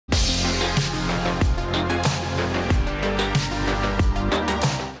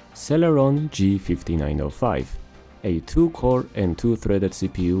Celeron G5905, a 2-core and 2-threaded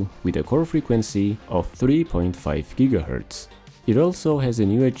CPU with a core frequency of 3.5 GHz. It also has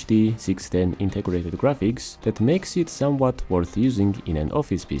an UHD 610 integrated graphics that makes it somewhat worth using in an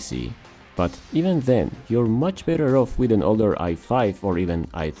office PC. But even then, you're much better off with an older i5 or even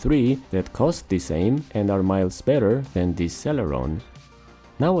i3 that cost the same and are miles better than this Celeron.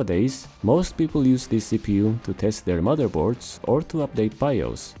 Nowadays, most people use this CPU to test their motherboards or to update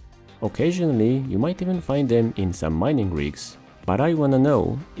BIOS. Occasionally, you might even find them in some mining rigs. But I wanna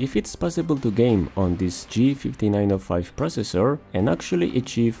know if it's possible to game on this G5905 processor and actually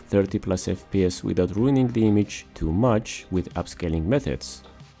achieve 30 plus FPS without ruining the image too much with upscaling methods.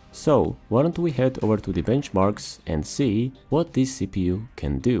 So, why don't we head over to the benchmarks and see what this CPU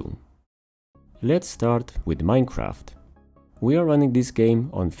can do. Let's start with Minecraft. We are running this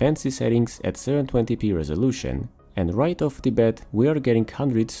game on fancy settings at 720p resolution, and right off the bat we are getting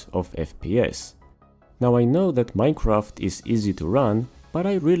hundreds of FPS. Now I know that Minecraft is easy to run, but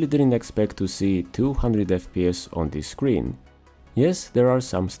I really didn't expect to see 200 FPS on this screen. Yes, there are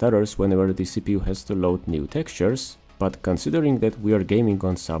some stutters whenever the CPU has to load new textures, but considering that we are gaming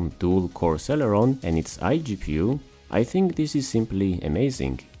on some dual-core Celeron and its iGPU, I think this is simply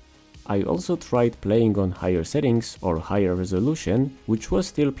amazing. I also tried playing on higher settings or higher resolution, which was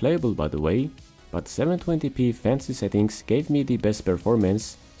still playable by the way, but 720p fancy settings gave me the best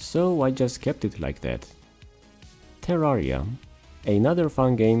performance, so I just kept it like that. Terraria, another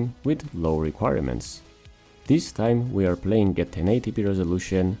fun game with low requirements. This time we are playing at 1080p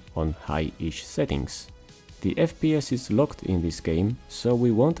resolution on high-ish settings. The FPS is locked in this game, so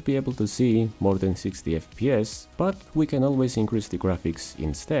we won't be able to see more than 60 FPS, but we can always increase the graphics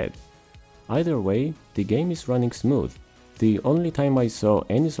instead. Either way, the game is running smooth. The only time I saw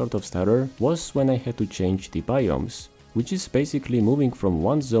any sort of stutter was when I had to change the biomes, which is basically moving from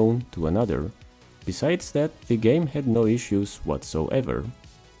one zone to another. Besides that, the game had no issues whatsoever.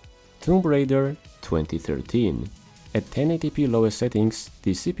 Tomb Raider 2013. At 1080p lowest settings,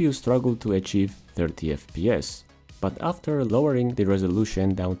 the CPU struggled to achieve 30 FPS, but after lowering the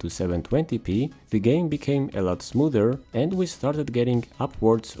resolution down to 720p, the game became a lot smoother and we started getting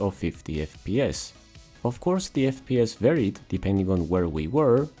upwards of 50 FPS. Of course the FPS varied depending on where we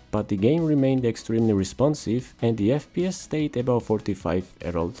were, but the game remained extremely responsive and the FPS stayed above 45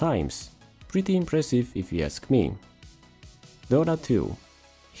 at all times. Pretty impressive if you ask me. Dota 2.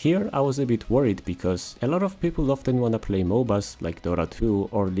 Here I was a bit worried because a lot of people often wanna play MOBAs like Dota 2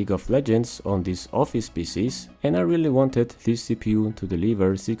 or League of Legends on these office PCs, and I really wanted this CPU to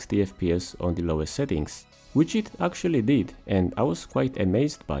deliver 60 FPS on the lowest settings, which it actually did, and I was quite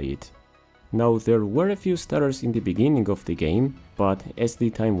amazed by it. Now there were a few stutters in the beginning of the game, but as the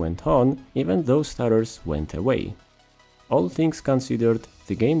time went on, even those stutters went away. All things considered,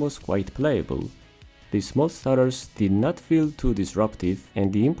 the game was quite playable. The small stutters did not feel too disruptive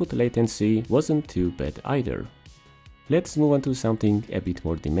and the input latency wasn't too bad either. Let's move on to something a bit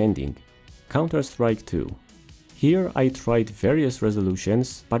more demanding. Counter-Strike 2. Here I tried various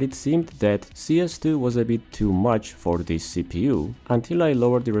resolutions, but it seemed that CS2 was a bit too much for this CPU, until I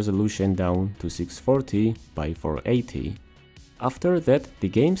lowered the resolution down to 640 by 480. After that, the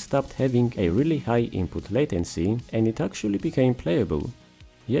game stopped having a really high input latency and it actually became playable.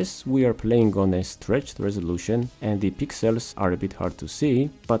 Yes, we are playing on a stretched resolution and the pixels are a bit hard to see,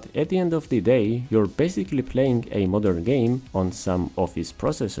 but at the end of the day, you're basically playing a modern game on some office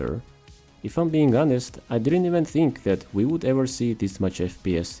processor. If I'm being honest, I didn't even think that we would ever see this much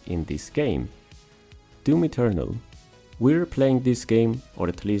FPS in this game. Doom Eternal. We're playing this game, or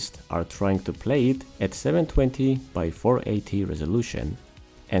at least are trying to play it, at 720 by 480 resolution.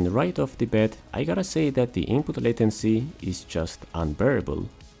 And right off the bat, I gotta say that the input latency is just unbearable.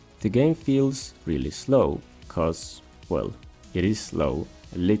 The game feels really slow, cause, well, it is slow,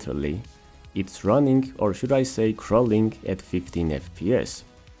 literally. It's running, or should I say crawling, at 15 FPS.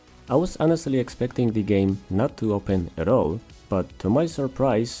 I was honestly expecting the game not to open at all, but to my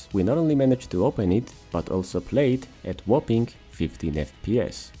surprise, we not only managed to open it, but also play it at whopping 15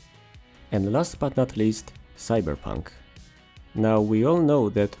 FPS. And last but not least, Cyberpunk. Now we all know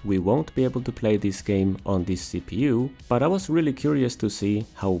that we won't be able to play this game on this CPU, but I was really curious to see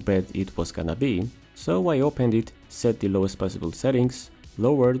how bad it was gonna be, so I opened it, set the lowest possible settings,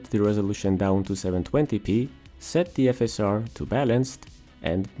 lowered the resolution down to 720p, set the FSR to balanced,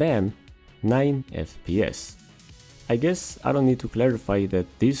 and bam, 9 FPS. I guess I don't need to clarify that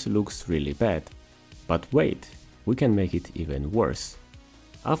this looks really bad. But wait, we can make it even worse.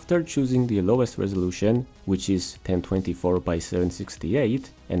 After choosing the lowest resolution, which is 1024 by 768,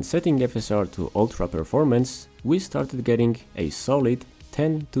 and setting FSR to Ultra Performance, we started getting a solid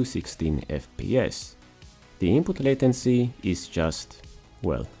 10 to 16 FPS. The input latency is just,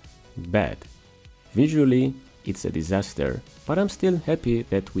 well, bad. Visually, it's a disaster, but I'm still happy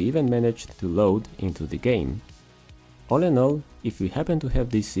that we even managed to load into the game. All in all, if you happen to have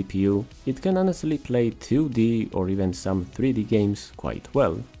this CPU, it can honestly play 2D or even some 3D games quite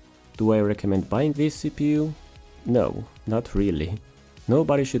well. Do I recommend buying this CPU? No, not really.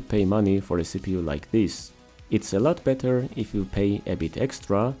 Nobody should pay money for a CPU like this. It's a lot better if you pay a bit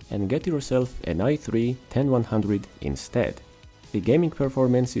extra and get yourself an i3-10100 instead. The gaming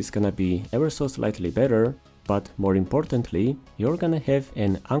performance is gonna be ever so slightly better, but more importantly, you're gonna have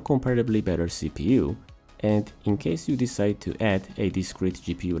an incomparably better CPU. And in case you decide to add a discrete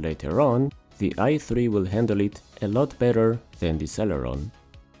GPU later on, the i3 will handle it a lot better than the Celeron.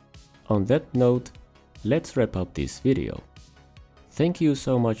 On that note, let's wrap up this video. Thank you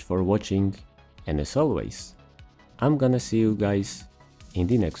so much for watching, and as always, I'm gonna see you guys in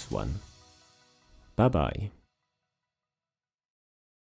the next one. Bye bye.